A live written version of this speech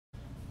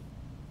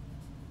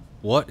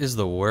What is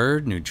the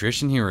word,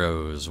 Nutrition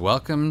Heroes?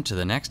 Welcome to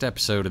the next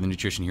episode of the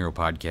Nutrition Hero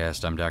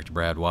Podcast. I'm Dr.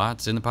 Brad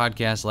Watts in the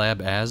podcast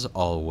lab as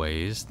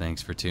always.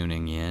 Thanks for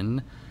tuning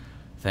in.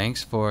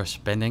 Thanks for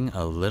spending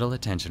a little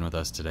attention with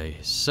us today.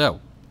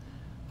 So,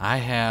 I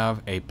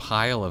have a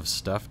pile of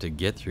stuff to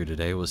get through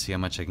today. We'll see how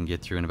much I can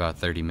get through in about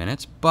 30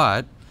 minutes,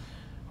 but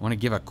I want to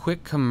give a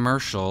quick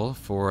commercial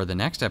for the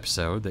next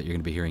episode that you're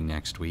going to be hearing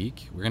next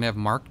week. We're going to have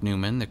Mark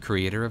Newman, the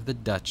creator of the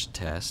Dutch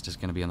test, is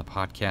going to be on the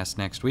podcast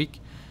next week.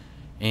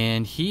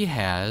 And he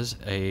has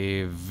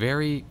a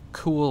very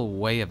cool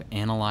way of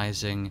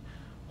analyzing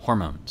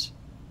hormones.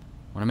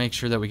 I want to make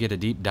sure that we get a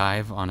deep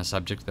dive on a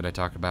subject that I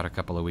talked about a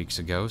couple of weeks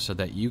ago so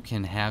that you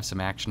can have some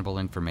actionable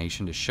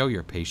information to show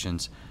your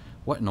patients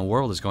what in the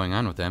world is going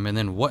on with them and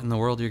then what in the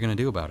world you're going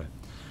to do about it.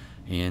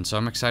 And so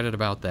I'm excited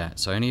about that.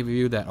 So any of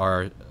you that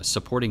are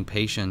supporting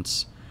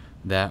patients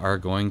that are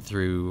going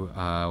through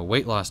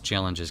weight loss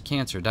challenges,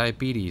 cancer,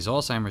 diabetes,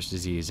 Alzheimer's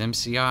disease,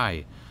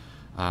 MCI,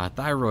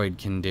 thyroid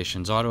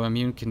conditions,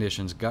 autoimmune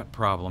conditions, gut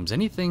problems,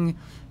 anything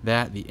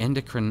that the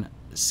endocrine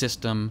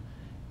system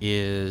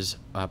is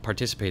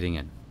participating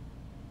in,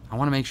 I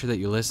want to make sure that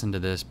you listen to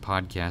this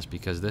podcast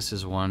because this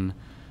is one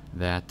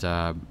that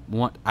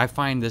I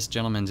find this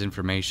gentleman's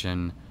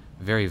information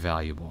very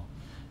valuable.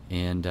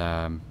 And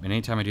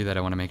anytime I do that,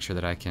 I want to make sure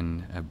that I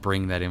can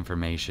bring that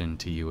information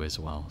to you as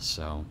well.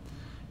 So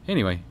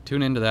anyway,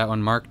 tune into that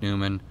one. Mark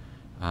Newman,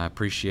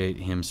 appreciate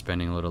him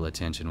spending a little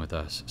attention with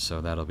us. So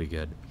that'll be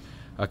good.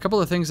 A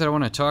couple of things that I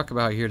want to talk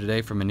about here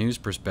today from a news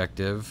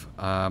perspective.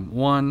 One, I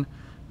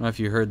don't know if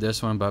you heard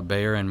this one, but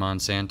Bayer and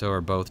Monsanto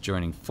are both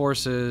joining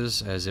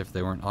forces as if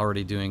they weren't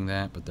already doing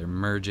that, but they're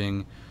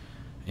merging.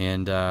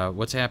 And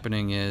what's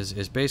happening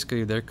is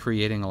basically they're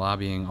creating a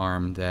lobbying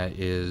arm that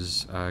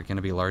is going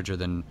to be larger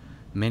than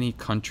many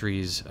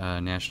countries'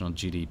 national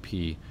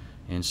GDP.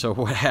 And so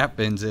what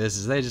happens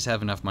is they just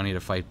have enough money to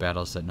fight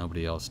battles that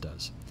nobody else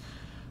does.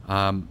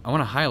 I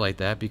want to highlight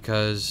that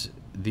because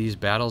these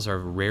battles are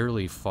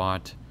rarely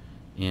fought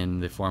in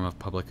the form of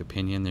public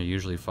opinion. They're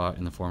usually fought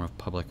in the form of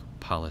public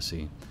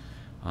policy.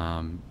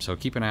 So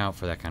keep an eye out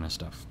for that kind of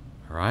stuff.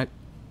 All right.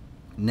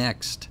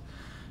 Next.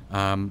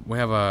 We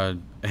have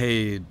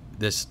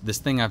this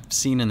thing I've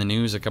seen in the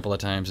news a couple of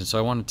times, and so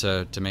I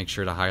wanted to make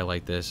sure to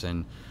highlight this.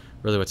 And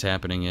really what's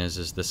happening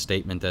is the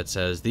statement that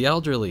says the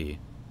elderly,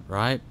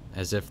 right,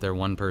 as if they're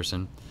one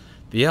person,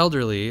 the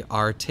elderly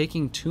are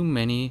taking too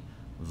many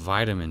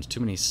vitamins, too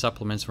many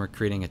supplements, and we're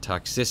creating a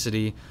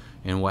toxicity.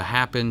 And what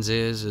happens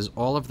is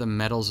all of the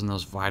metals in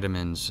those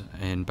vitamins,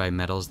 and by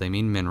metals they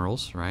mean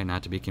minerals, right,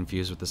 not to be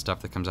confused with the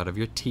stuff that comes out of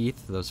your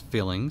teeth, those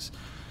fillings.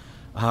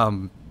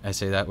 I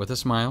say that with a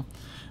smile.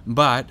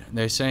 But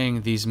they're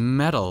saying these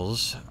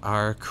metals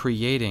are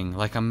creating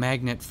like a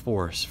magnet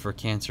force for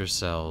cancer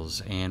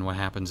cells, and what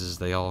happens is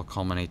they all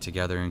culminate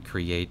together and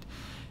create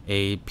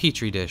a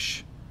petri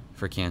dish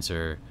for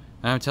cancer.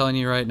 And I'm telling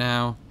you right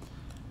now,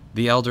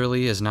 the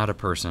elderly is not a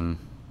person,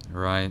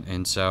 right?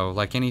 And so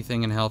like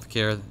anything in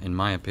healthcare, in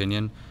my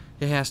opinion,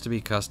 it has to be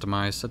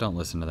customized, so don't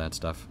listen to that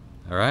stuff,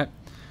 all right?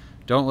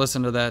 Don't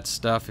listen to that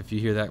stuff if you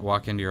hear that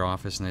walk into your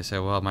office and they say,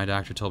 well, my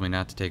doctor told me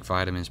not to take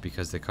vitamins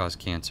because they cause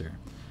cancer.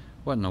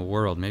 What in the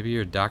world? Maybe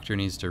your doctor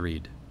needs to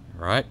read,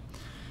 right?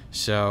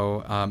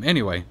 So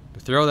anyway,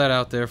 throw that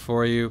out there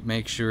for you.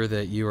 Make sure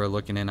that you are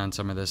looking in on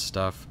some of this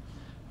stuff.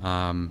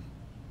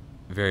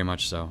 Very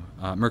much so.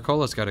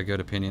 Mercola's got a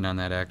good opinion on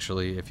that,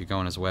 actually. If you go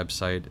on his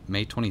website,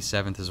 May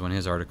 27th is when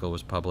his article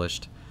was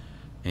published.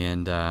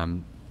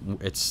 And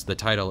it's the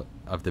title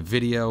of the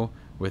video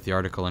with the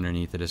article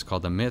underneath it is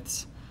called The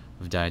Myths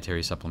of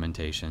Dietary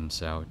Supplementation.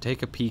 So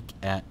take a peek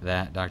at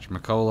that, Dr.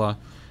 Mercola.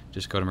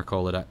 Just go to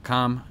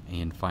mercola.com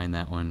and find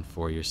that one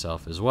for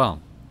yourself as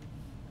well.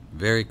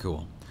 Very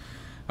cool.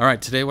 All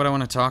right, today what I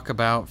want to talk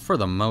about, for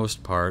the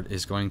most part,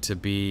 is going to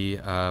be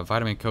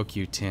vitamin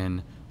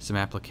CoQ10, some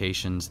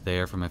applications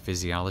there from a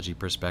physiology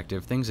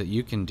perspective, things that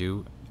you can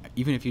do,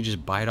 even if you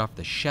just buy it off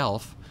the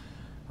shelf,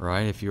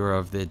 right? If you're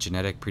of the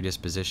genetic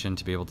predisposition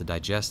to be able to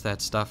digest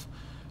that stuff,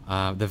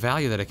 the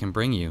value that it can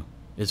bring you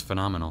is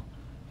phenomenal.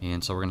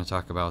 And so we're going to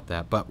talk about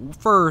that. But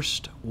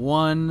first,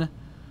 one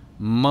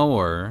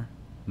more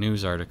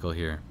news article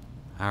here.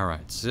 All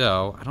right,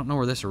 so I don't know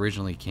where this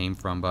originally came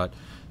from, but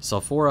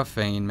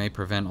sulforaphane may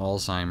prevent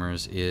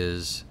Alzheimer's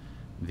is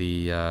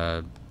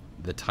the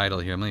title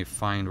here. Let me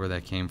find where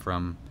that came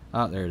from.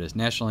 Oh, there it is.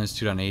 National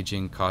Institute on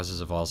Aging, Causes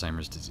of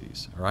Alzheimer's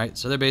Disease. All right,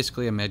 so they're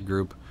basically a med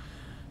group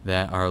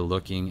that are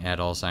looking at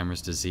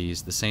Alzheimer's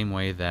disease the same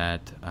way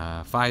that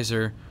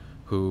Pfizer,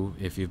 who,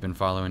 if you've been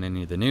following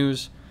any of the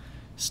news,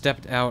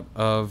 stepped out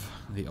of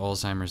the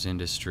Alzheimer's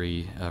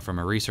industry from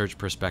a research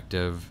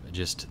perspective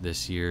just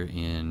this year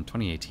in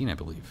 2018, I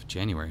believe,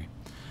 January.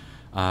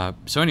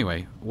 So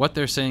anyway, what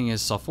they're saying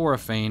is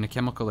sulforaphane, a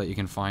chemical that you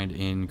can find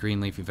in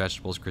green leafy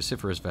vegetables,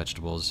 cruciferous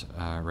vegetables,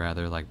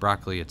 rather, like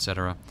broccoli,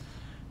 etc.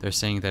 They're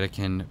saying that it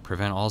can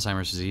prevent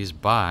Alzheimer's disease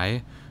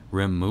by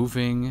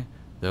removing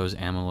those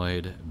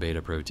amyloid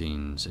beta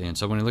proteins. And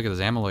so when you look at this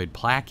amyloid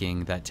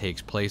plaquing that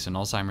takes place in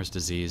Alzheimer's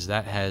disease,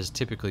 that has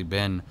typically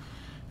been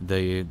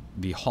the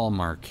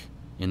hallmark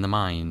in the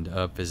mind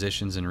of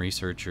physicians and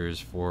researchers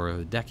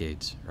for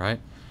decades, right?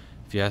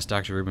 If you ask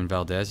Dr. Ruben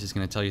Valdez, he's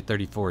going to tell you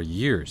 34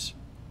 years.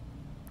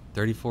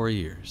 34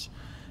 years.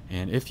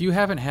 And if you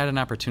haven't had an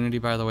opportunity,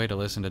 by the way, to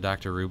listen to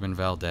Dr. Ruben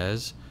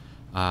Valdez,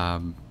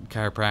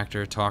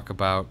 chiropractor, talk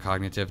about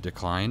cognitive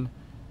decline,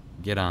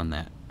 get on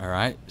that. All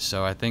right.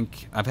 So I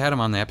think I've had him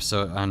on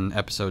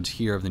episodes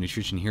here of the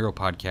Nutrition Hero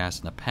podcast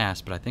in the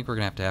past, but I think we're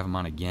going to have him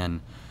on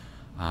again,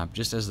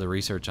 just as the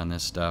research on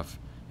this stuff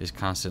is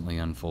constantly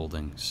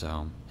unfolding.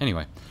 So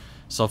anyway,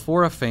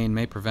 sulforaphane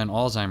may prevent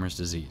Alzheimer's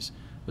disease.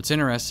 What's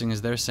interesting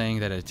is they're saying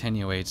that it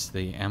attenuates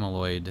the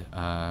amyloid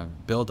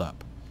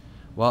buildup.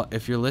 Well,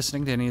 if you're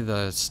listening to any of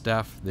the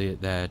stuff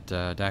that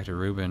Dr.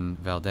 Ruben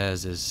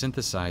Valdez is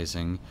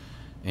synthesizing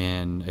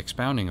and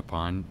expounding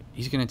upon,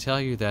 he's going to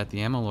tell you that the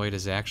amyloid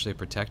is actually a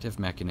protective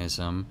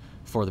mechanism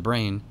for the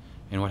brain,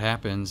 and what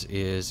happens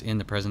is in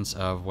the presence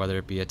of whether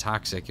it be a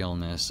toxic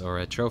illness or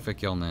a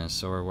trophic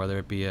illness, or whether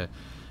it be an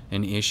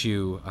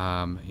issue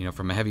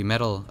from a heavy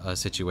metal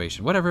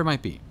situation, whatever it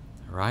might be,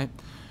 right?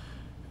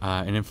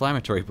 An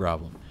inflammatory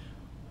problem.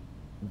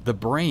 The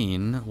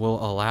brain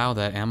will allow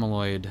that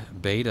amyloid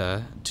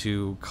beta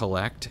to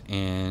collect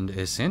and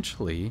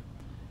essentially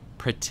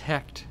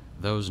protect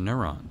those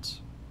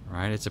neurons,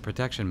 right? It's a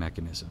protection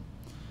mechanism.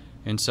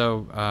 And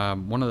so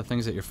one of the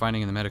things that you're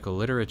finding in the medical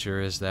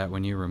literature is that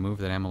when you remove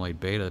that amyloid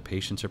beta, the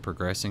patients are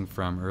progressing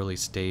from early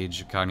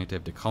stage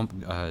cognitive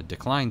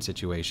decline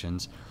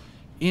situations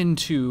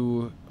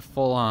into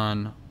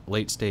full-on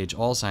late stage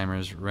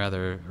Alzheimer's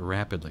rather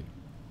rapidly.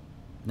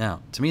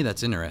 Now, to me,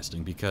 that's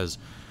interesting because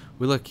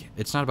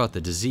it's not about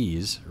the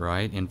disease,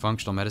 right? In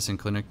functional medicine,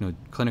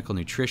 clinical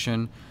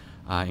nutrition,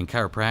 in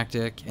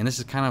chiropractic, and this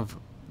is kind of,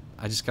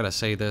 I just got to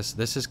say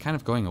this is kind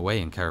of going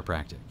away in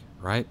chiropractic,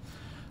 right?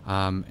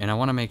 And I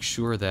want to make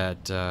sure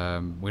that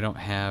we don't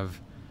have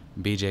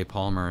B.J.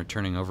 Palmer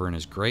turning over in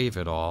his grave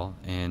at all,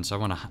 and so I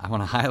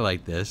want to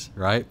highlight this,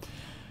 right?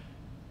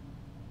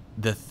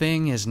 The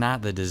thing is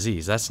not the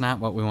disease. That's not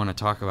what we want to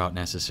talk about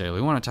necessarily.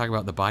 We want to talk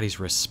about the body's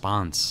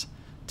response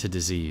to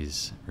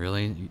disease,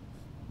 really,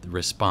 the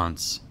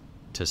response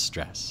to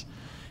stress.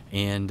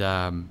 And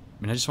I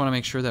just want to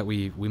make sure that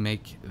we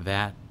make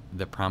that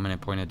the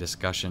prominent point of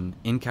discussion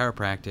in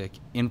chiropractic,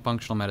 in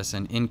functional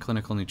medicine, in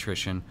clinical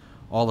nutrition,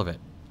 all of it,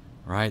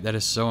 right? That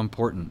is so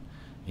important.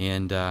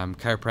 And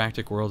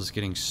chiropractic world is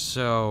getting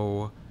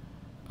so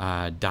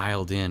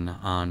dialed in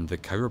on the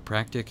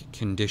chiropractic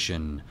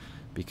condition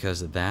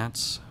because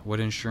that's what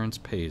insurance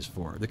pays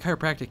for. The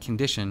chiropractic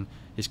condition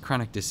is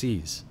chronic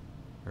disease,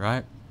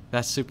 right?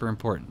 That's super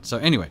important. So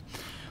anyway,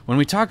 when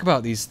we talk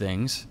about these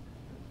things,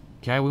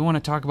 okay, we want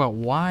to talk about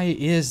why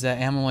is that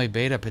amyloid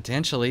beta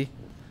potentially,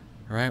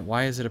 right?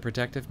 Why is it a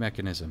protective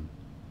mechanism?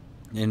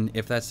 And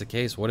if that's the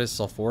case, what is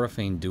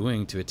sulforaphane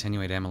doing to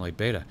attenuate amyloid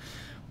beta?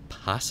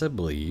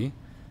 Possibly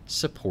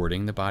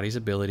supporting the body's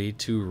ability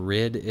to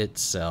rid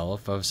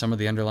itself of some of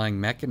the underlying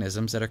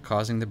mechanisms that are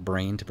causing the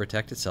brain to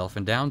protect itself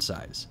and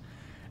downsize.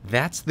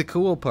 That's the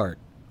cool part,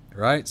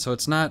 right? So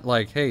it's not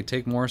like, hey,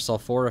 take more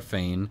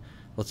sulforaphane,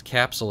 let's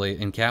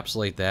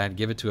encapsulate that,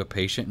 give it to a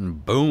patient,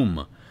 and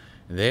boom,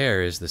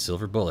 there is the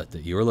silver bullet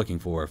that you were looking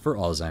for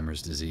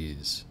Alzheimer's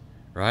disease,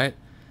 right?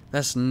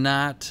 That's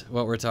not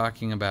what we're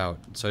talking about.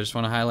 So I just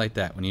want to highlight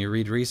that. When you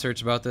read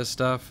research about this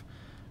stuff,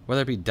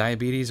 whether it be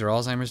diabetes or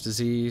Alzheimer's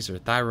disease or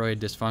thyroid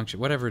dysfunction,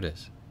 whatever it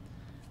is,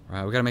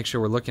 right? We got to make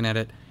sure we're looking at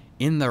it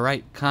in the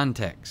right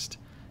context.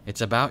 It's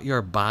about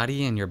your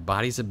body and your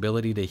body's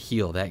ability to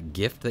heal. That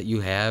gift that you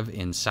have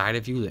inside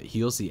of you that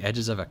heals the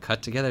edges of a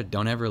cut together.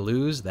 Don't ever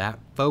lose that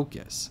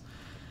focus.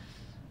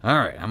 All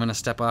right, I'm going to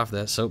step off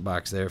that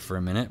soapbox there for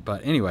a minute.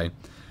 But anyway,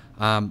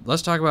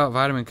 let's talk about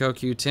vitamin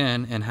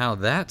Q10 and how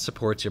that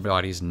supports your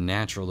body's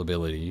natural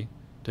ability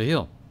to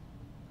heal.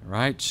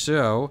 Right?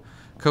 So,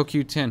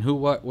 Q10, who,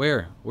 what,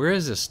 where? Where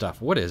is this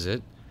stuff? What is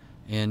it?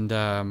 And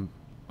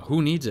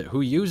who needs it?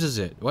 Who uses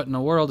it? What in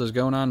the world is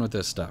going on with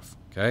this stuff?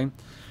 Okay?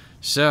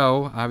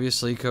 So,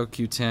 obviously,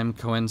 Q10,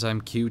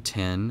 Coenzyme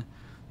Q10,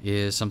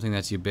 is something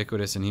that's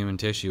ubiquitous in human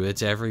tissue.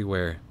 It's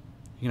everywhere.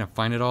 You're going to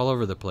find it all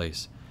over the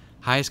place.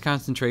 Highest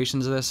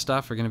concentrations of this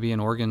stuff are going to be in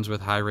organs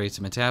with high rates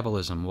of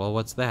metabolism. Well,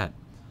 what's that?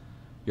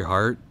 Your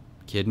heart,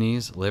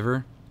 kidneys,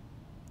 liver.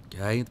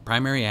 Okay? The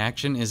primary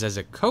action is as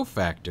a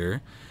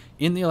cofactor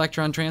in the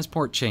electron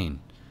transport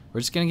chain. We're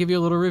just going to give you a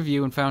little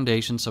review and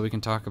foundation so we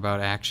can talk about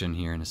action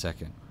here in a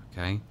second.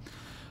 Okay?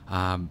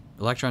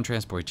 Electron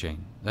transport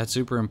chain. That's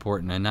super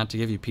important, and not to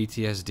give you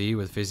PTSD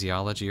with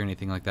physiology or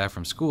anything like that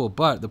from school,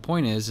 but the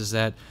point is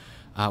that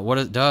what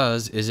it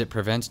does is it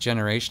prevents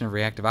generation of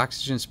reactive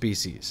oxygen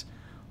species.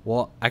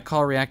 Well, I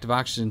call reactive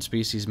oxygen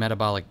species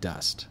metabolic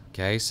dust.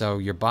 Okay, so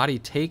your body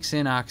takes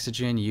in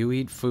oxygen, you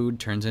eat food,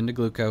 turns into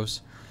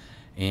glucose,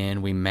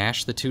 and we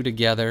mash the two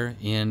together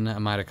in a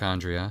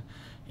mitochondria.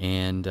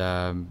 And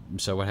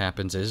so what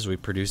happens is we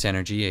produce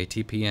energy,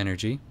 ATP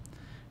energy,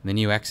 and then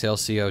you exhale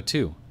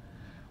CO2.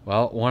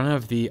 Well, one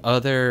of the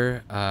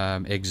other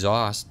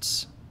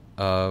exhausts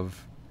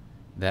of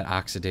that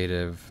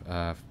oxidative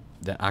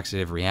that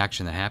oxidative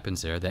reaction that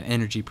happens there, that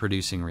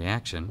energy-producing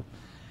reaction,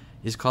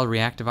 is called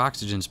reactive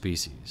oxygen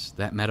species,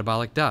 that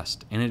metabolic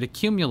dust, and it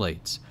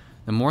accumulates.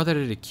 The more that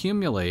it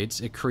accumulates,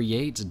 it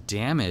creates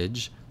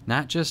damage,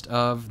 not just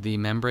of the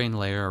membrane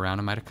layer around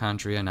a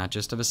mitochondria, not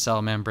just of a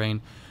cell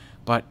membrane,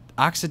 but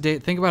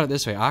think about it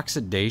this way,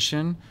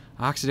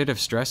 oxidative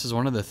stress is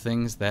one of the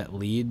things that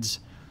leads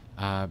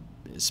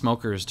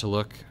smokers to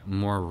look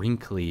more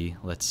wrinkly,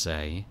 let's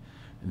say,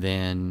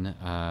 than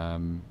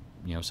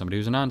somebody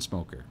who's a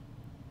non-smoker.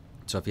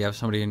 So if you have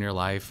somebody in your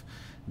life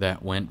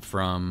that went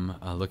from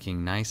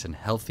looking nice and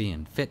healthy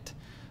and fit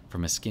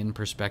from a skin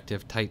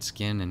perspective, tight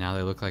skin, and now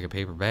they look like a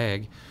paper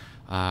bag,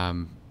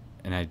 and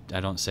I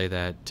don't say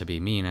that to be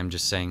mean, I'm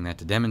just saying that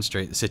to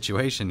demonstrate the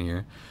situation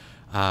here,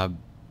 and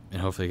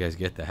hopefully you guys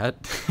get that.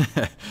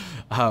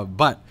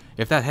 But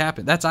if that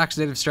happened, that's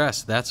oxidative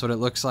stress. That's what it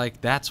looks like.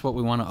 That's what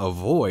we want to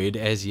avoid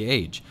as you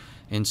age.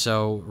 And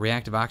so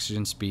reactive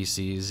oxygen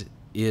species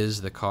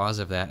is the cause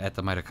of that at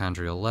the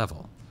mitochondrial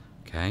level.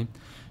 Okay?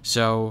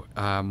 So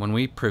when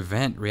we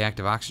prevent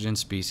reactive oxygen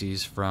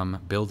species from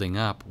building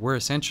up, we're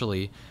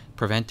essentially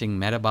preventing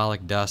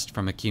metabolic dust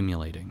from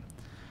accumulating.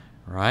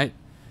 Right?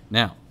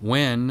 Now,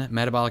 when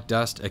metabolic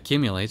dust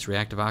accumulates,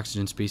 reactive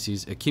oxygen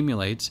species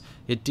accumulates,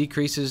 it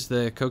decreases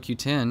the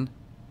CoQ10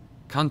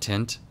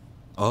 content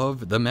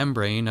of the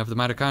membrane of the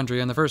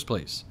mitochondria in the first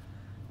place.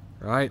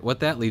 Right? What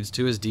that leads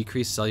to is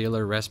decreased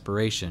cellular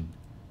respiration.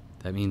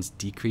 That means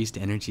decreased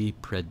energy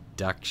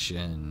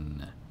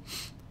production.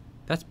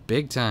 That's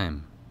big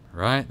time,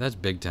 right? That's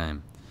big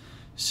time.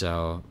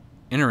 So,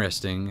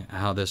 interesting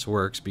how this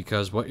works,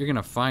 because what you're going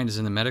to find is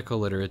in the medical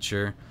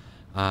literature,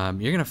 you're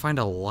going to find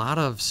a lot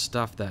of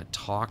stuff that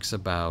talks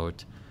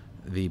about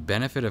the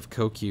benefit of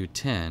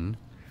CoQ10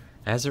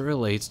 as it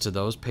relates to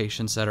those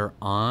patients that are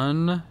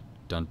on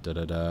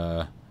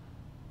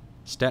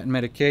statin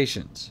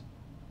medications.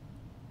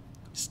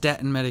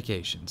 Statin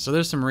medications. So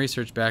there's some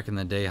research back in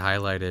the day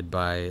highlighted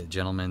by a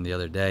gentleman the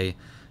other day,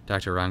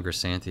 Dr. Ron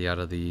Grisanti out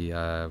of the,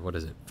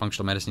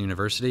 Functional Medicine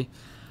University,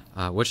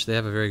 which they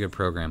have a very good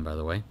program, by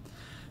the way.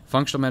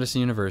 Functional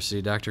Medicine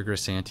University, Dr.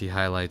 Grisanti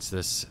highlights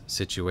this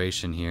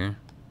situation here.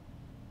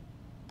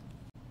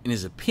 And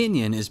his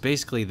opinion is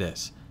basically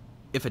this.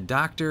 If a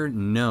doctor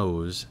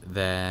knows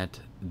that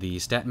the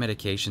statin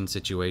medication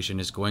situation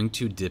is going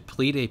to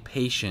deplete a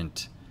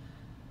patient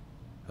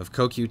of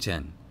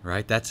CoQ10,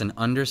 right? That's an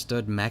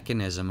understood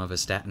mechanism of a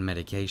statin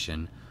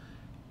medication.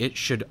 It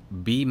should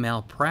be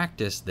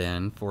malpractice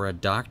then for a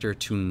doctor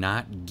to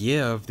not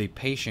give the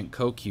patient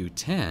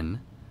CoQ10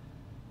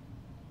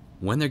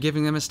 when they're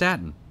giving them a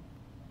statin.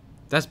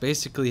 That's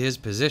basically his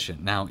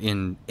position. Now,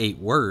 in 8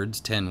 words,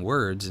 10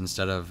 words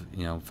instead of,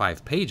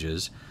 5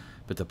 pages.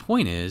 But the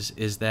point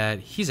is that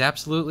he's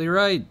absolutely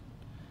right.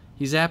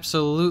 He's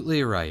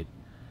absolutely right.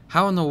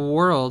 How in the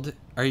world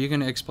are you going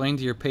to explain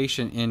to your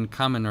patient in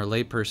common or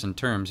layperson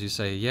terms? You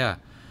say,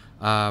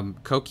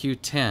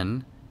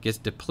 CoQ10 gets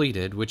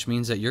depleted, which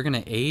means that you're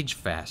going to age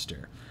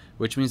faster,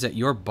 which means that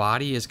your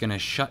body is going to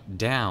shut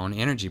down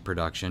energy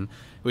production,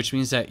 which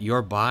means that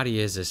your body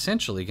is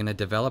essentially going to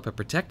develop a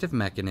protective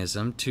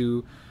mechanism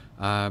to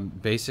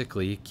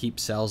basically keep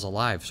cells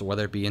alive. So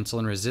whether it be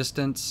insulin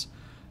resistance,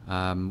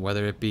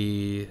 whether it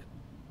be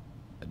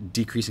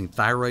decreasing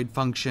thyroid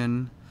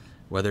function,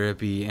 whether it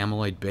be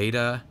amyloid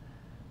beta,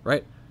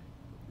 right?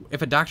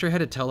 If a doctor had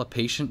to tell a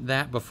patient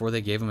that before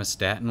they gave them a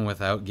statin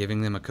without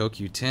giving them a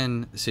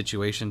CoQ10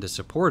 situation to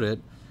support it,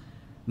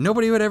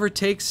 nobody would ever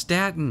take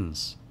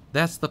statins.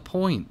 That's the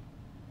point.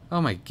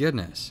 Oh my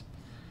goodness.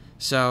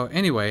 So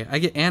anyway, I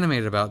get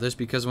animated about this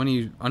because when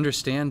you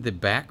understand the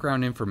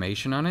background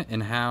information on it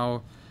and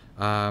how,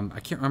 I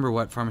can't remember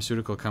what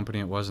pharmaceutical company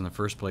it was in the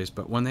first place,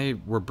 but when they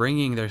were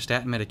bringing their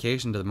statin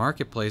medication to the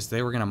marketplace,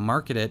 they were going to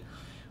market it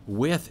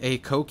with a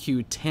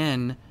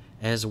CoQ10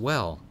 as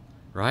well,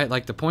 right?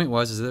 Like the point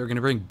was they were going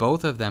to bring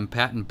both of them,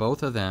 patent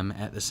both of them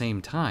at the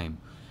same time,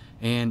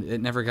 and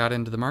it never got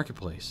into the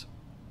marketplace.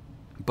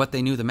 But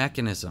they knew the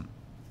mechanism.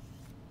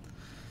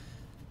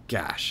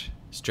 Gosh,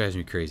 this drives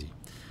me crazy.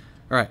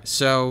 All right,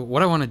 so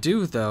what I want to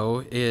do,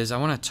 though, is I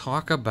want to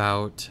talk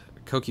about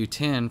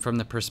CoQ10 from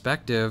the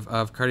perspective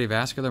of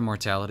cardiovascular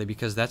mortality,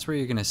 because that's where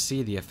you're going to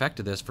see the effect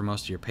of this for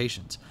most of your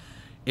patients.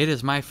 It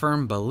is my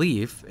firm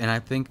belief, and I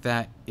think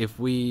that if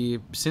we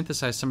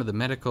synthesize some of the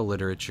medical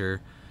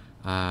literature,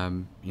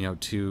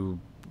 to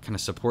kind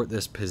of support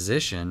this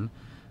position,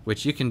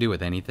 which you can do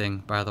with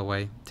anything, by the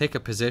way, take a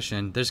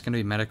position, there's going to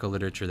be medical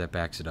literature that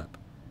backs it up,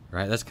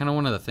 right? That's kind of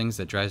one of the things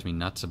that drives me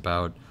nuts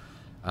about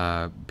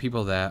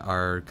people that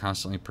are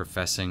constantly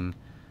professing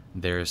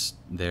their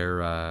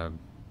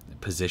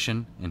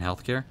position in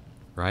healthcare,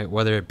 right?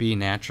 Whether it be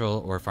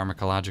natural or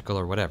pharmacological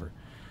or whatever,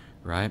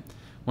 right?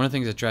 One of the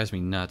things that drives me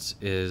nuts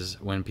is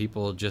when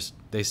people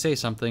they say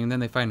something and then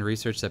they find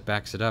research that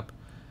backs it up,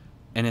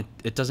 and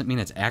it doesn't mean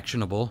it's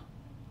actionable,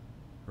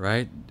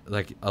 right?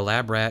 Like a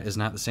lab rat is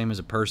not the same as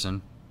a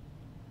person,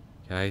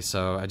 okay?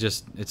 So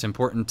it's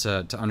important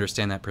to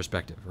understand that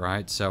perspective,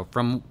 right? So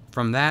from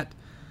that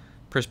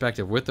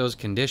perspective, with those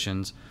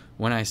conditions,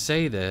 when I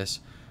say this,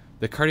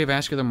 the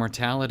cardiovascular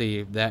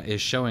mortality that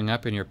is showing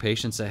up in your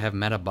patients that have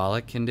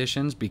metabolic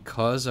conditions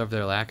because of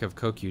their lack of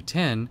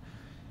CoQ10,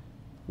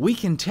 we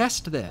can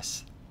test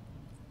this.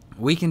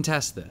 We can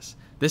test this.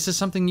 This is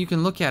something you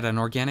can look at on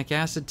organic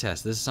acid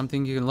test. This is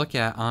something you can look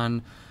at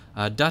on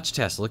Dutch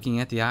test, looking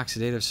at the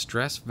oxidative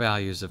stress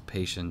values of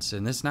patients.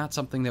 And this is not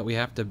something that we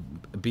have to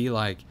be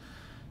like,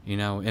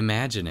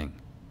 imagining.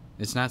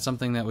 It's not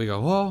something that we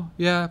go, oh,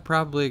 yeah,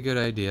 probably a good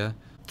idea.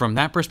 From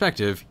that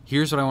perspective,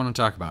 here's what I want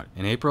to talk about.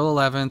 In April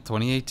 11th,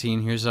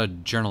 2018, here's a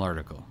journal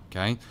article,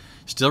 okay?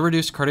 Still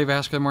reduced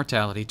cardiovascular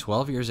mortality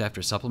 12 years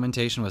after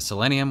supplementation with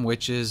selenium,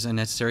 which is a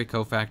necessary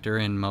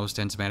cofactor in most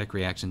enzymatic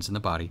reactions in the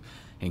body,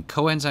 and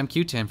coenzyme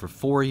Q10 for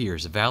 4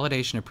 years. A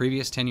validation of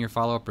previous 10-year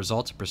follow-up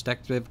results, a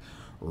prospective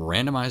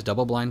randomized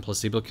double-blind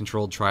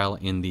placebo-controlled trial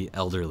in the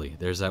elderly.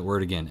 There's that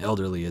word again,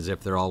 elderly, as if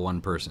they're all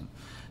one person.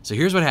 So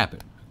here's what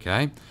happened,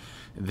 okay?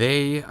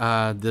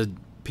 The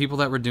people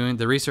that were doing,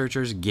 the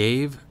researchers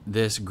gave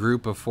this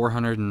group of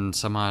 400 and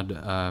some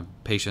odd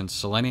patients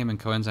selenium and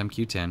coenzyme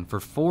Q10 for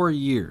 4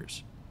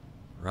 years,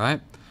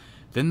 right?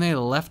 Then they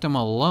left them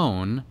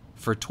alone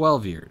for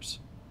 12 years.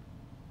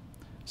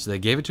 So they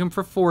gave it to them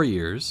for 4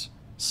 years,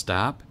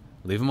 stop,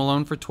 leave them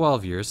alone for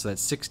 12 years, so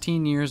that's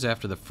 16 years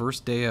after the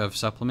first day of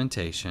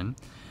supplementation,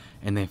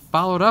 and they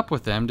followed up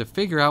with them to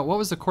figure out what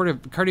was the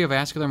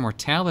cardiovascular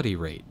mortality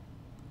rate,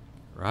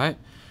 right?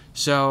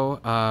 So,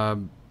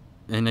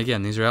 and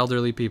again, these are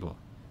elderly people.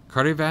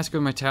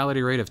 Cardiovascular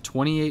mortality rate of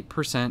 28%,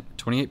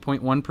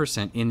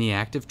 28.1% in the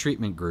active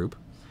treatment group.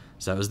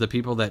 So that was the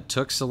people that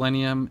took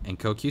selenium and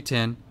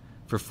CoQ10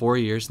 for 4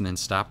 years and then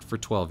stopped for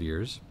 12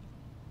 years.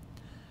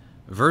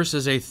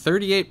 Versus a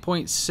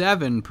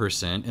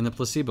 38.7% in the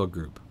placebo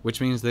group,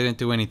 which means they didn't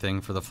do anything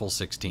for the full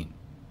 16,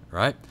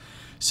 right?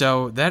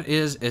 So that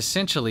is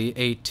essentially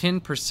a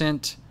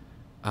 10%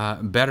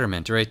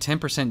 betterment, or a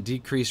 10%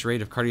 decreased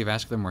rate of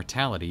cardiovascular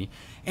mortality,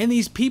 and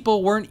these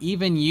people weren't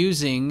even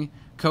using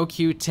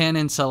CoQ10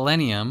 and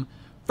selenium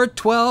for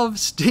 12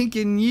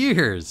 stinking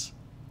years.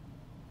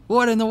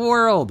 What in the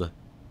world?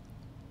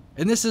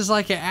 And this is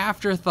like an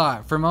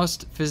afterthought for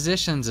most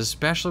physicians,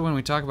 especially when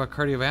we talk about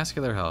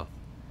cardiovascular health.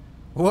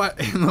 What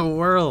in the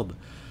world?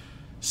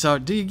 So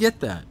do you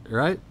get that,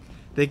 right?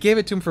 They gave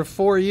it to him for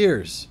 4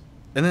 years,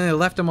 and then they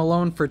left him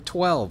alone for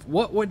 12.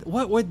 What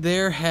would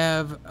their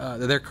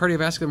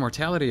cardiovascular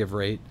mortality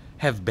rate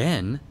have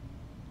been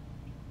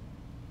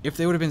if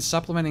they would have been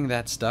supplementing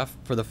that stuff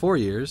for the 4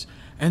 years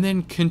and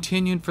then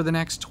continued for the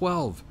next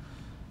 12,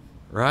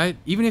 right?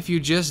 Even if you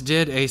just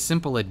did a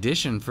simple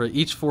addition for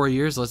each 4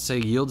 years, let's say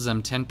yields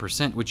them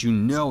 10%, which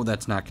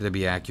that's not going to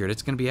be accurate.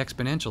 It's going to be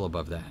exponential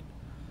above that,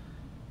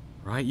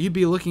 right? You'd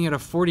be looking at a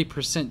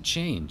 40%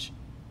 change.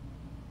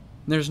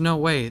 There's no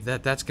way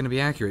that that's going to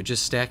be accurate,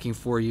 just stacking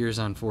 4 years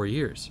on 4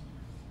 years.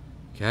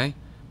 Okay?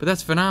 But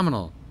that's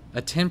phenomenal.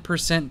 A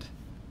 10%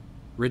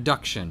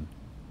 reduction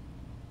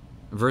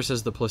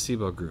versus the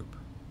placebo group.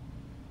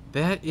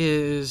 That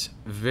is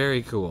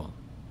very cool.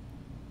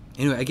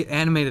 Anyway, I get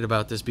animated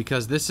about this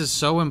because this is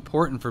so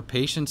important for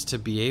patients to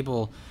be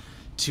able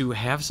to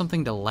have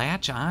something to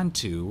latch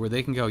onto where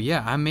they can go,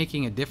 yeah, I'm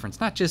making a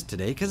difference. Not just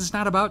today, because it's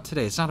not about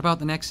today. It's not about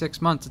the next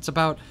 6 months. It's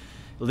about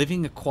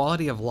living a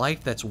quality of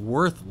life that's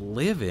worth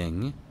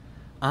living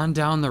on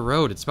down the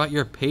road. It's about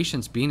your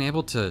patients being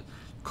able to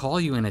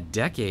call you in a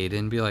decade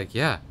and be like,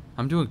 yeah,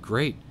 I'm doing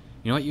great.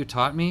 You know what you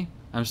taught me?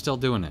 I'm still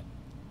doing it.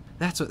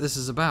 That's what this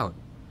is about,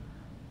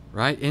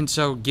 right? And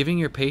so giving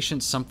your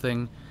patients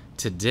something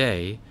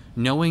today,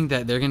 knowing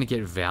that they're going to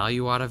get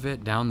value out of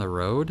it down the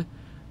road,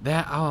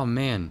 oh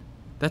man,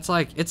 it's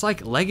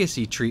like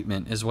legacy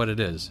treatment is what it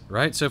is,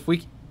 right? So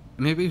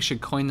maybe we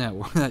should coin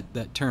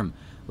that term,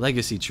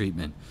 legacy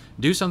treatment.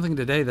 Do something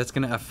today that's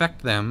going to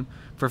affect them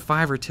for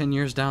 5 or 10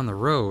 years down the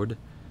road.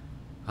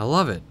 I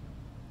love it.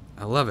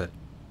 I love it.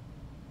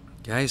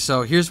 Okay,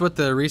 so here's what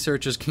the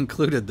researchers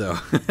concluded, though.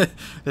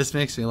 This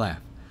makes me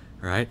laugh.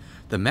 Right?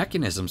 The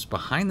mechanisms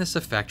behind this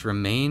effect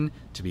remain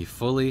to be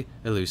fully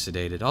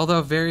elucidated,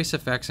 although various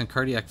effects in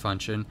cardiac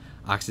function,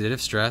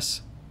 oxidative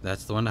stress,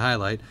 that's the one to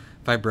highlight,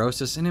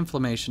 fibrosis, and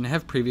inflammation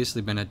have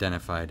previously been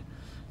identified.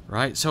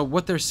 Right? So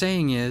what they're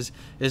saying is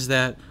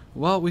that,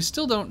 well, we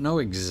still don't know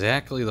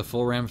exactly the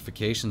full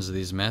ramifications of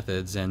these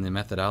methods and the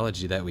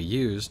methodology that we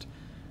used,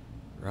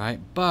 right?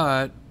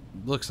 But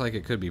looks like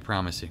it could be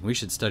promising. We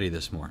should study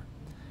this more.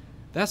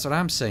 That's what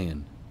I'm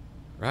saying.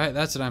 Right?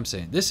 That's what I'm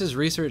saying. This is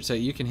research that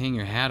you can hang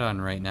your hat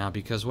on right now,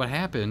 because what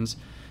happens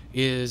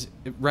is,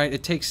 right,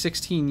 it takes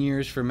 16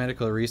 years for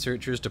medical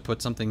researchers to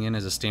put something in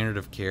as a standard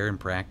of care in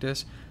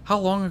practice. How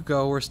long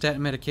ago were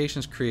statin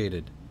medications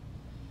created?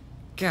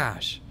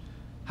 Gosh,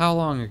 how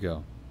long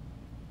ago?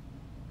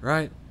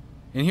 Right?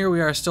 And here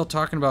we are still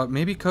talking about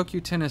maybe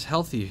CoQ10 is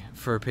healthy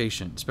for a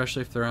patient,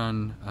 especially if they're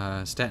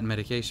on statin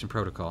medication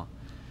protocol.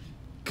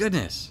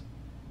 Goodness,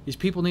 these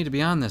people need to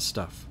be on this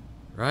stuff,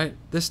 right?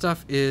 This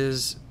stuff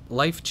is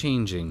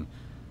life-changing.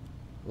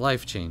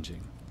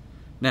 Life-changing.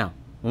 Now,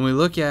 when we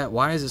look at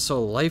why is it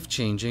so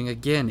life-changing,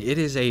 again, it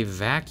is a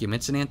vacuum.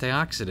 It's an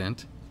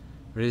antioxidant,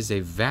 but it is a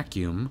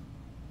vacuum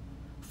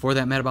for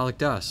that metabolic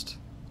dust.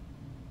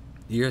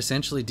 You're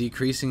essentially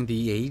decreasing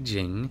the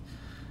aging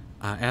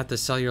at the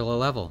cellular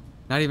level.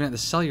 Not even at the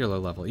cellular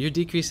level. You're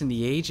decreasing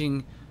the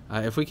aging,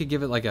 if we could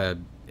give it like a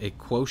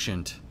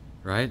quotient,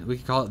 right? We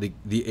could call it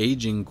the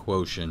aging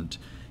quotient.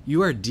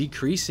 You are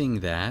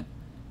decreasing that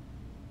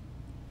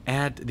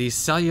at the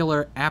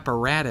cellular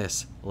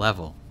apparatus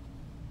level,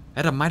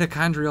 at a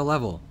mitochondrial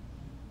level.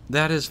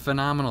 That is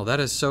phenomenal.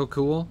 That is so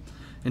cool.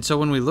 And so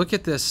when we look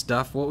at this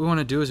stuff, what we want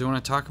to do is we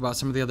want to talk about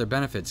some of the other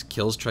benefits.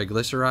 Kills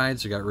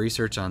triglycerides. We got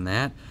research on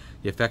that.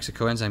 The effects of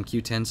coenzyme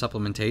Q10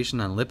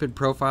 supplementation on lipid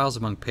profiles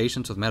among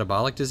patients with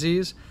metabolic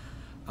disease.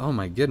 Oh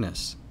my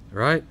goodness,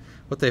 right?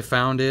 What they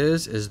found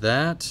is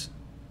that,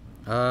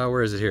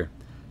 where is it here?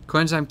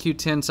 Coenzyme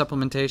Q10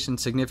 supplementation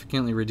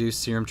significantly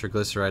reduced serum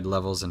triglyceride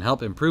levels and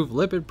help improve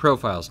lipid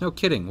profiles. No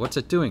kidding. What's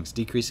it doing? It's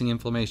decreasing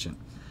inflammation.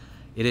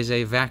 It is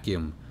a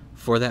vacuum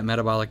for that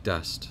metabolic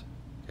dust.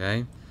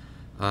 Okay?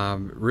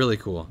 Really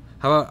cool.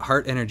 How about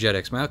heart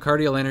energetics?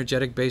 Myocardial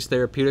energetic-based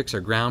therapeutics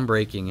are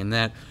groundbreaking in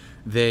that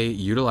they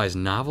utilize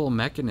novel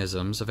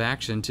mechanisms of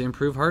action to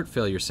improve heart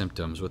failure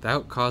symptoms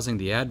without causing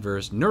the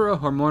adverse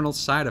neurohormonal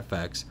side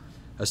effects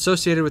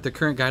associated with the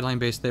current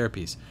guideline-based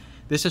therapies.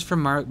 This is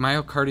from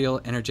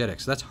myocardial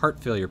energetics. That's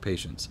heart failure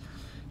patients.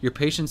 Your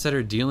patients that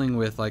are dealing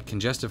with like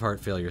congestive heart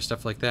failure,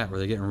 stuff like that, where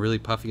they're getting really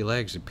puffy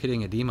legs or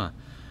pitting edema.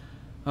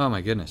 Oh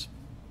my goodness.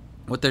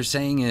 What they're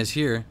saying is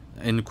here,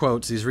 in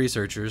quotes, these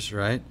researchers,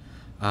 right?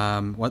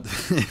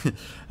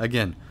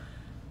 Again,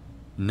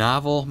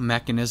 novel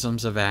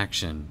mechanisms of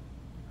action,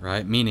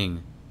 right?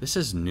 Meaning this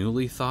is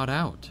newly thought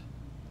out,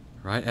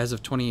 right? As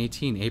of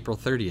 2018, April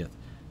 30th.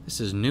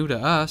 This is new to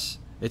us.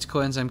 It's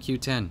coenzyme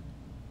Q10.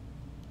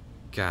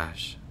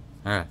 Gosh.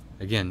 All right.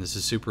 Again, this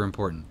is super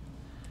important.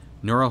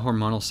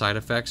 Neurohormonal side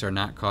effects are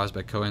not caused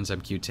by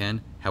coenzyme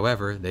Q10.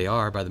 However, they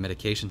are by the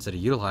medications that are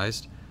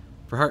utilized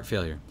for heart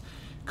failure.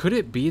 Could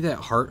it be that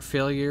heart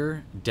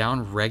failure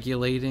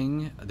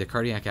downregulating the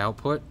cardiac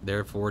output,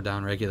 therefore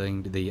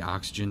downregulating the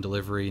oxygen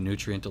delivery,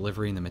 nutrient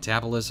delivery, and the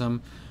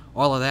metabolism,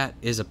 all of that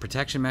is a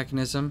protection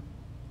mechanism?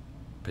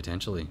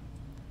 Potentially.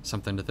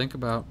 Something to think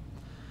about,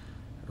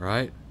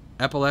 right?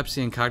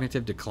 Epilepsy and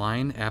cognitive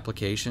decline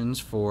applications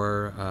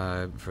for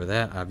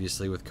that,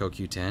 obviously, with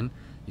CoQ10.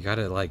 You got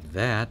it like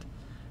that,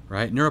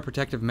 right?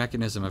 Neuroprotective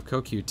mechanism of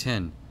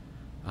CoQ10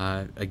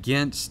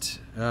 against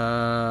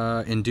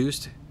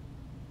induced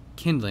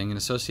kindling and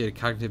associated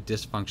cognitive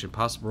dysfunction,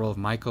 possible role of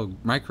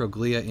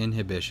microglia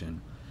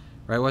inhibition,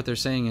 right? What they're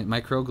saying is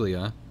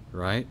microglia,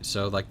 right?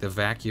 So like the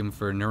vacuum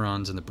for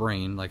neurons in the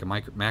brain, like a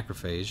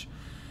macrophage.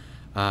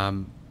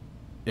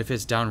 If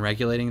it's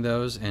downregulating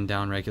those and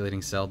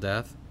downregulating cell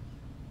death,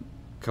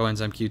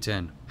 coenzyme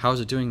Q10. How is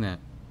it doing that?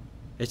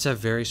 It's a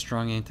very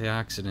strong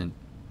antioxidant,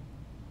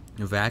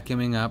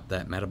 vacuuming up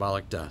that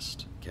metabolic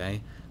dust,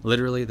 okay?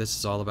 Literally, this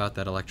is all about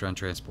that electron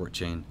transport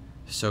chain.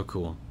 So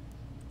cool.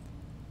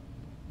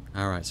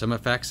 All right, some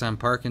effects on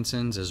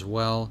Parkinson's as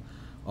well,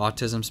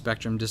 autism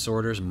spectrum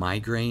disorders,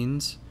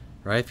 migraines,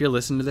 right? If you're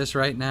listening to this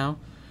right now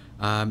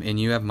and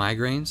you have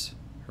migraines,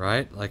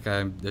 right? Like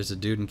there's a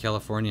dude in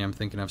California I'm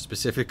thinking of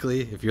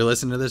specifically. If you're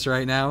listening to this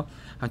right now,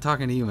 I'm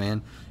talking to you,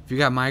 man. If you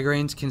got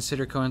migraines,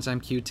 consider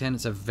coenzyme Q10.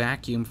 It's a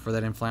vacuum for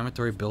that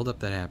inflammatory buildup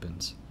that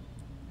happens,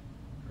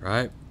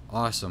 right?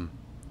 Awesome.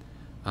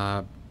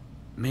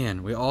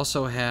 Man, we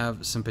also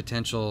have some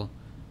potential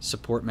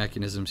support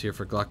mechanisms here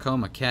for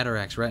glaucoma,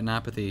 cataracts,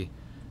 retinopathy,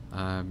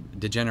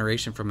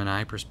 degeneration from an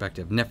eye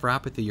perspective,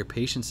 nephropathy, your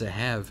patients that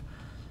have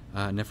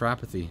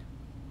nephropathy,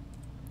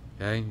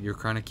 okay, your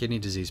chronic kidney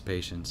disease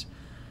patients.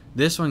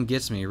 This one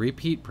gets me,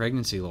 repeat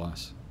pregnancy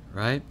loss,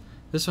 right?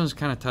 This one's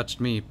kind of touched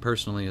me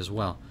personally as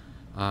well.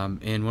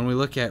 And when we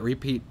look at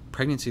repeat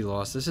pregnancy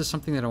loss, this is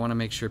something that I want to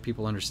make sure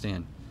people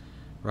understand,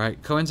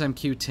 right? Coenzyme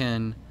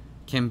Q10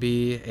 can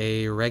be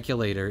a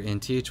regulator in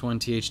Th1,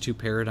 Th2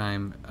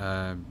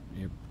 paradigm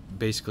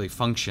basically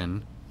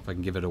function, if I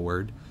can give it a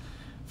word,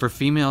 for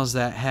females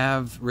that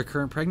have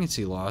recurrent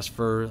pregnancy loss,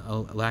 for a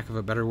lack of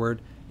a better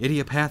word,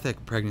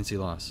 idiopathic pregnancy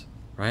loss,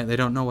 right? They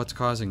don't know what's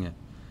causing it.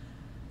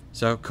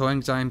 So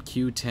coenzyme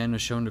Q10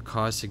 was shown to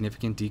cause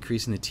significant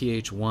decrease in the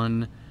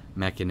Th1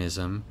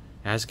 mechanism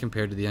as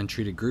compared to the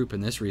untreated group in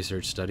this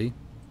research study,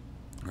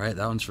 right?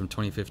 That one's from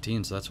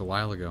 2015, so that's a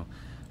while ago.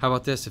 How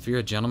about this? If you're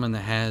a gentleman that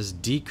has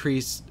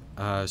decreased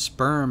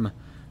sperm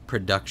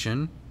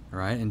production,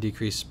 right, and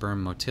decreased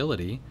sperm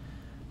motility,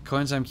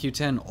 coenzyme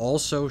Q10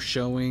 also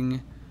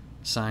showing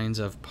signs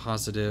of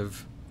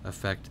positive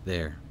effect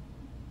there,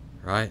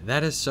 right?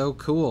 That is so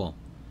cool.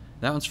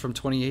 That one's from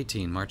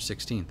 2018, March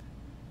 16th.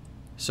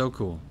 So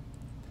cool,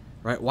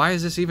 right? Why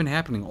is this even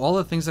happening? All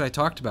the things that I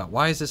talked about,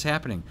 why is this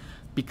happening?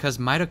 Because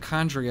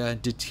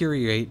mitochondria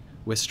deteriorate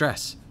with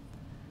stress.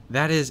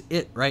 That is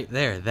it right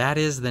there. That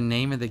is the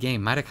name of the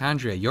game.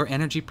 Mitochondria, your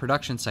energy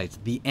production sites,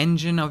 the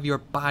engine of your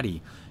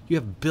body. You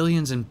have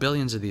billions and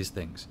billions of these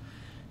things.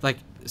 Like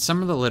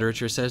some of the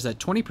literature says that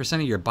 20%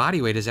 of your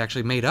body weight is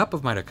actually made up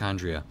of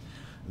mitochondria.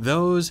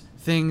 Those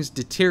things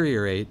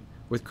deteriorate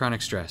with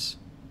chronic stress,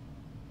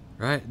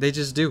 right? They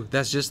just do.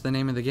 That's just the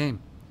name of the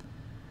game.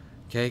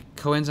 Okay,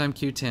 Coenzyme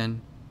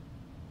Q10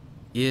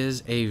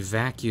 is a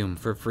vacuum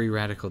for free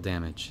radical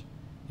damage.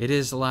 It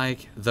is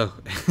like the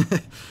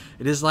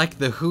it is like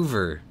the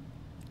Hoover,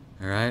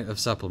 all right, of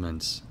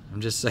supplements. I'm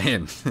just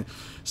saying.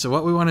 So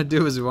what we want to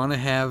do is we want to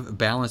have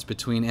balance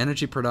between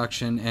energy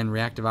production and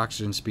reactive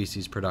oxygen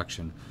species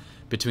production,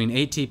 between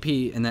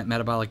ATP and that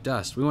metabolic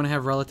dust. We want to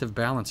have relative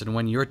balance, and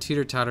when your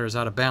teeter-totter is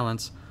out of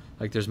balance,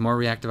 like there's more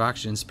reactive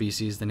oxygen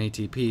species than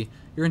ATP,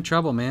 you're in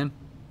trouble, man.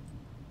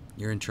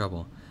 You're in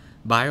trouble.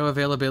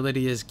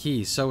 Bioavailability is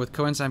key. So with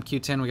Coenzyme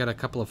Q10, we got a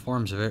couple of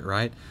forms of it,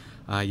 right?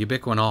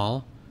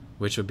 Ubiquinol,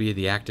 which would be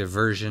the active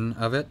version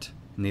of it,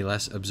 and the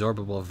less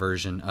absorbable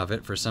version of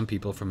it for some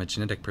people from a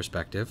genetic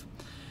perspective.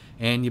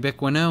 And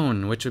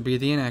ubiquinone, which would be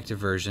the inactive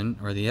version,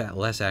 or the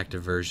less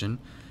active version,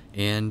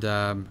 and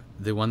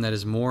the one that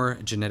is more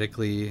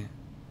genetically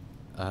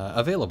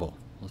available,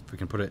 if we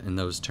can put it in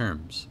those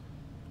terms.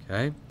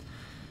 Okay?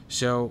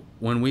 So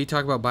when we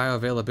talk about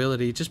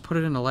bioavailability, just put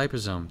it in a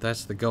liposome.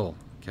 That's the goal.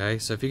 Okay?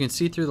 So if you can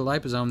see through the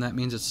liposome, that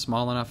means it's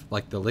small enough,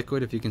 like the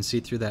liquid, if you can see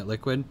through that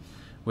liquid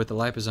with the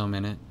liposome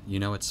in it, you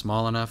know it's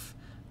small enough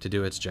to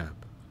do its job.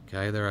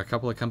 Okay? There are a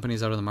couple of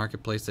companies out in the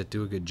marketplace that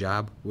do a good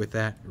job with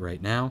that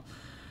right now.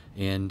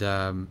 And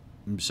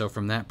so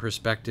from that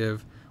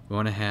perspective, we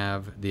want to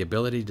have the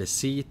ability to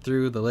see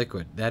through the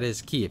liquid. That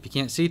is key. If you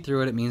can't see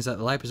through it, it means that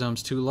the liposome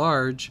is too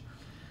large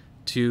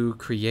to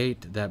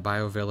create that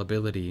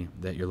bioavailability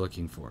that you're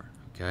looking for.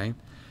 Okay?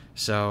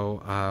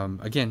 So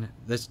again,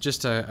 that's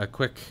just a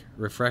quick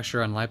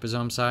refresher on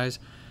liposome size.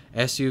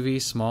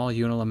 SUV, small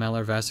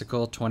unilamellar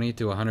vesicle, 20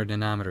 to 100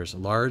 nanometers.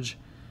 Large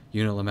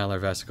unilamellar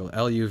vesicle.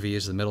 LUV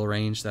is the middle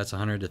range. That's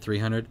 100 to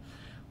 300.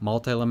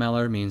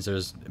 Multilamellar means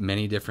there's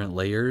many different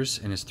layers,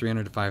 and it's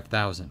 300 to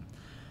 5,000.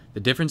 The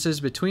differences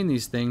between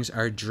these things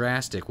are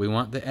drastic. We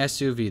want the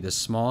SUV, the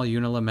small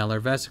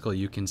unilamellar vesicle.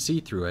 You can see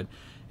through it.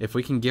 If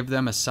we can give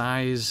them a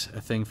size,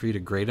 a thing for you to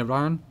grade it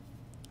on,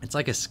 it's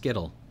like a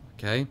Skittle,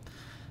 okay?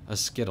 A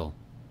Skittle.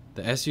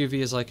 The SUV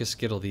is like a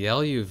Skittle. The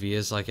LUV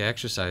is like an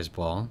exercise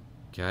ball,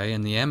 okay?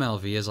 And the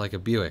MLV is like a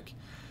Buick.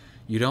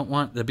 You don't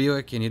want the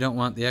Buick and you don't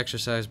want the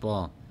exercise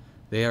ball.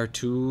 They are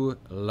too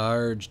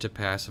large to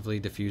passively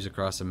diffuse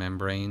across the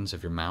membranes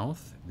of your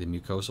mouth, the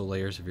mucosal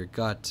layers of your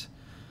gut.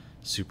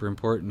 Super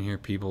important here,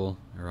 people.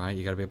 All right,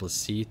 you got to be able to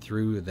see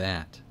through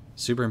that.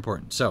 Super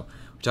important. So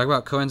we talk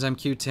about Coenzyme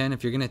Q10.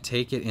 If you're going to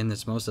take it in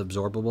this most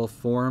absorbable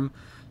form,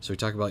 so we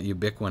talk about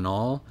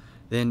ubiquinol,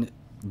 then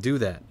do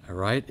that. All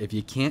right. If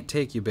you can't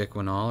take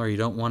ubiquinol or you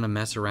don't want to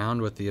mess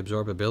around with the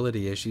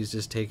absorbability issues,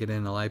 just take it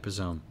in a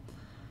liposome.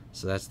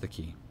 So that's the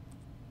key.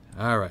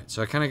 All right,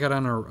 so I kind of got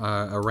on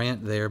a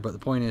rant there, but the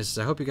point is,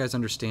 I hope you guys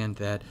understand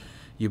that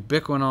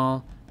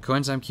ubiquinol,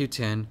 Coenzyme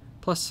Q10,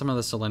 plus some of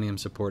the selenium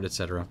support,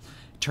 etc.,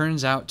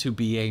 turns out to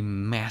be a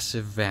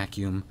massive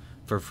vacuum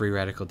for free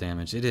radical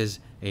damage. It is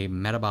a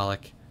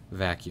metabolic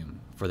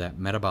vacuum for that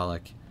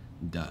metabolic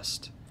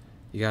dust.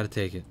 You got to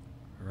take it,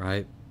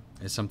 right?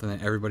 It's something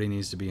that everybody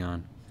needs to be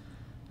on.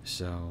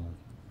 So,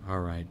 all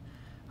right.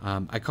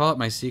 I call it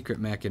my secret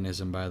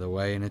mechanism, by the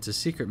way, and it's a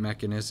secret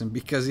mechanism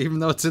because even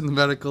though it's in the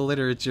medical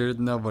literature,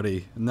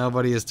 nobody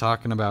is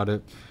talking about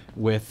it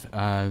with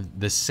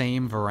the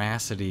same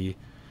veracity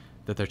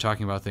that they're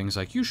talking about things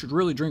like, you should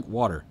really drink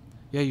water.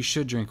 Yeah, you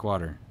should drink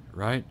water,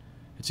 right?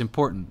 It's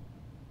important.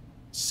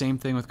 Same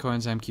thing with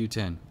Coenzyme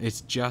Q10.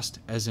 It's just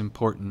as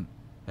important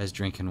as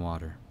drinking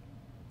water.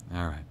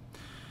 All right.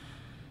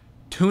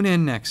 Tune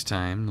in next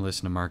time to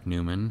listen to Mark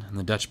Newman on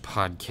the Dutch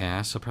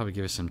podcast. He'll probably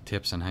give us some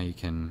tips on how you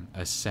can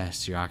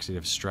assess your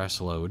oxidative stress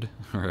load,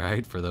 all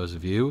right? For those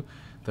of you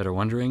that are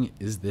wondering,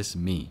 is this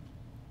me?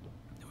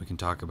 We can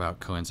talk about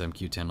Coenzyme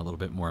Q10 a little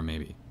bit more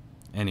maybe.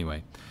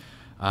 Anyway,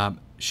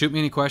 shoot me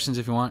any questions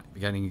if you want. If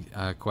you got any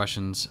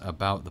questions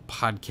about the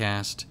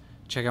podcast,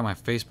 check out my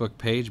Facebook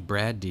page,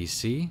 Brad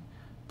DC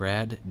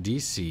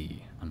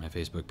on my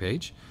Facebook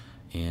page.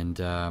 And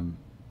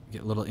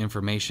get a little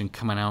information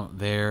coming out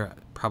there,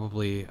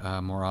 probably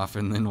more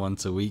often than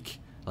once a week,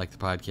 like the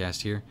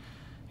podcast here.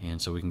 And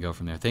so we can go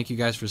from there. Thank you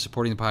guys for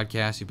supporting the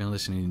podcast. You've been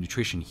listening to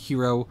Nutrition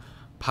Hero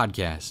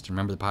Podcast.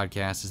 Remember, the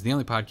podcast is the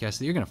only podcast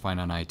that you're going to find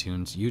on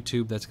iTunes,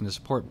 YouTube, that's going to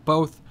support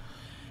both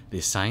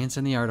the science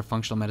and the art of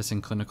functional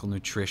medicine, clinical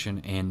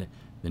nutrition, and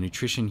the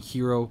Nutrition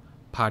Hero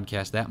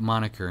Podcast. That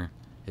moniker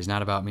is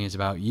not about me. It's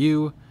about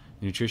you,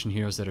 the nutrition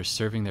heroes that are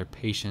serving their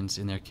patients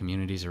in their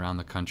communities around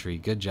the country.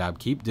 Good job.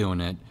 Keep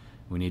doing it.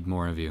 We need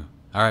more of you.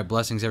 All right,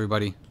 blessings,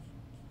 everybody.